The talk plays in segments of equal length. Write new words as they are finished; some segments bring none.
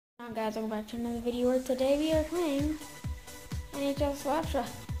Hi guys, welcome back to another video where today we are playing NHL Slapshot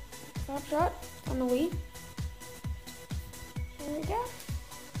on the Wii. Here we go.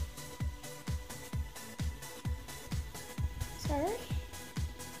 Sorry.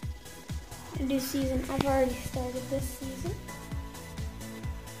 I do season. I've already started this season.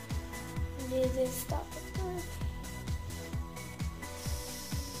 It is stop recording.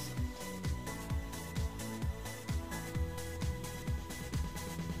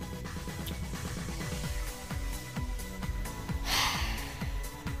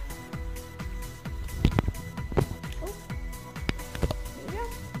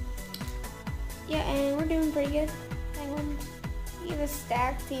 Yeah, and we're doing pretty good. Penguins. We have a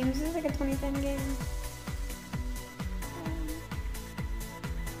stacked team. This is like a 2010 game.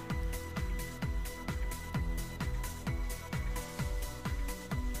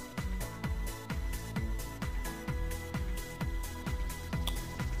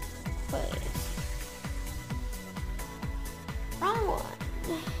 Wrong one.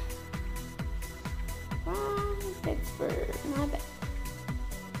 Wrong Pittsburgh. My bad.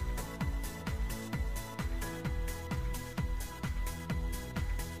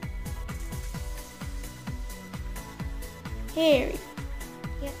 Here we go.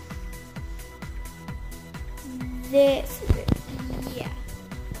 Yep. This is it. Yeah.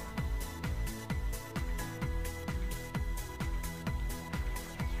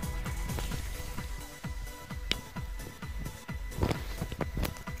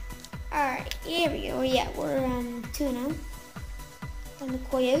 Alright, here we go. Yeah, we're 2-0 on the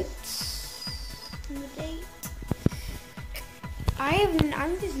Coyotes on the date.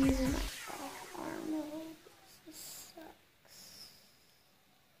 I'm just using my arm. This sucks.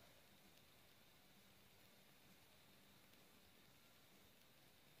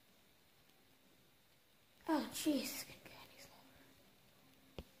 Oh jeez.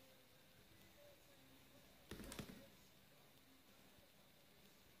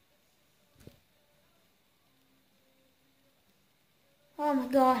 Oh my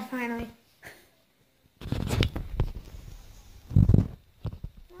god, finally.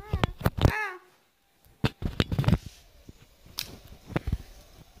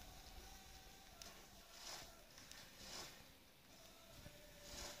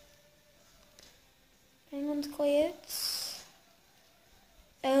 Penguins, Coyotes.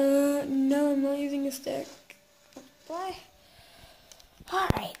 No, I'm not using a stick. Why?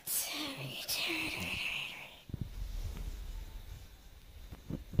 Alright.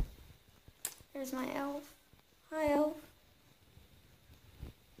 There's my elf. Hi, elf.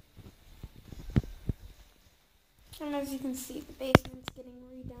 I don't know if you can see, the basement's getting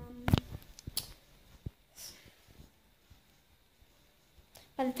redone.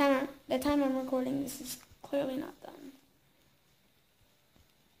 By the time I'm recording, this is clearly not done.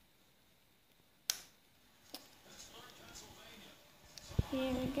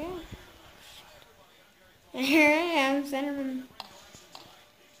 Here we go. And here I am, centerman.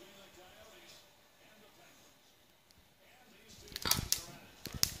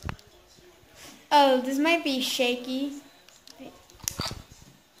 Oh, this might be shaky. Wait.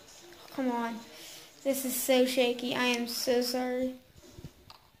 Come on. This is so shaky. I am so sorry.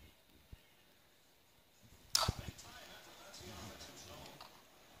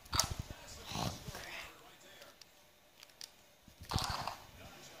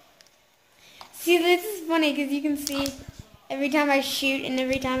 See, this is funny because you can see every time I shoot and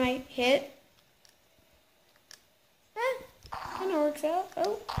every time I hit. Kind of works out.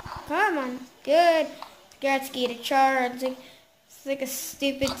 Oh, come on. Good. Gretzky to charge. It's like a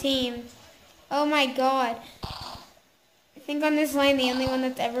stupid team. Oh my god. I think on this line, the only one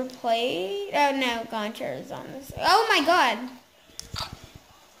that's ever played. Oh no, Gonchar is on this. Oh my god.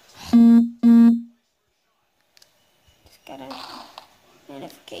 Just got a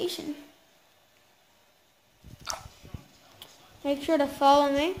notification. Make sure to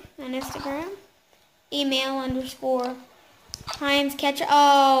follow me on Instagram. Emil_ Hines catcher.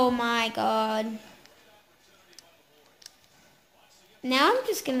 Oh my god. Now I'm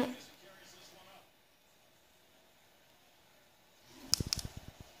just gonna.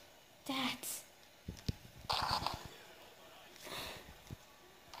 That's.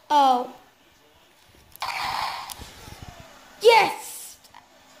 Oh. Yes!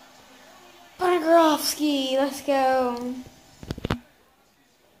 Bonagrovsky, let's go.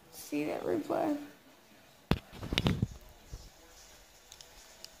 See that replay.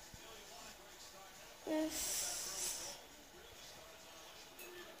 This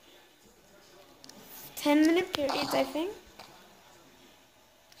 10-minute periods, I think.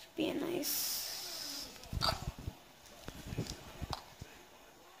 Should be a nice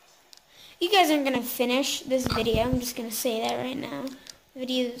You guys aren't going to finish this video. I'm just going to say that right now. The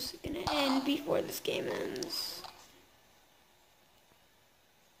video's going to end before this game ends.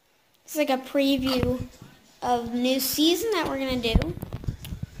 It's like a preview of new season that we're going to do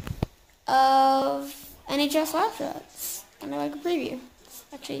of NHL Slapshots. Kind of like a preview. It's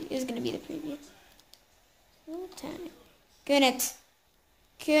actually is going to be the preview. Kunitz.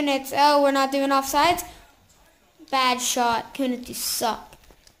 Kunitz. Oh, we're not doing offsides. Bad shot. Kunitz, you suck.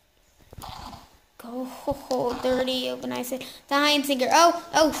 Go, dirty, open ice. The Heinz sinker.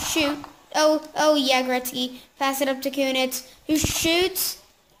 Oh, shoot. Oh, yeah, Gretzky. Pass it up to Kunitz, who shoots.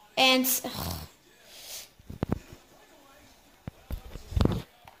 And... Ugh.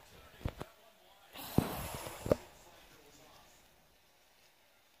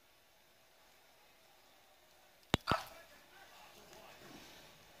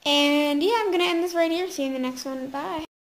 And yeah, I'm going to end this right here. See you in the next one. Bye.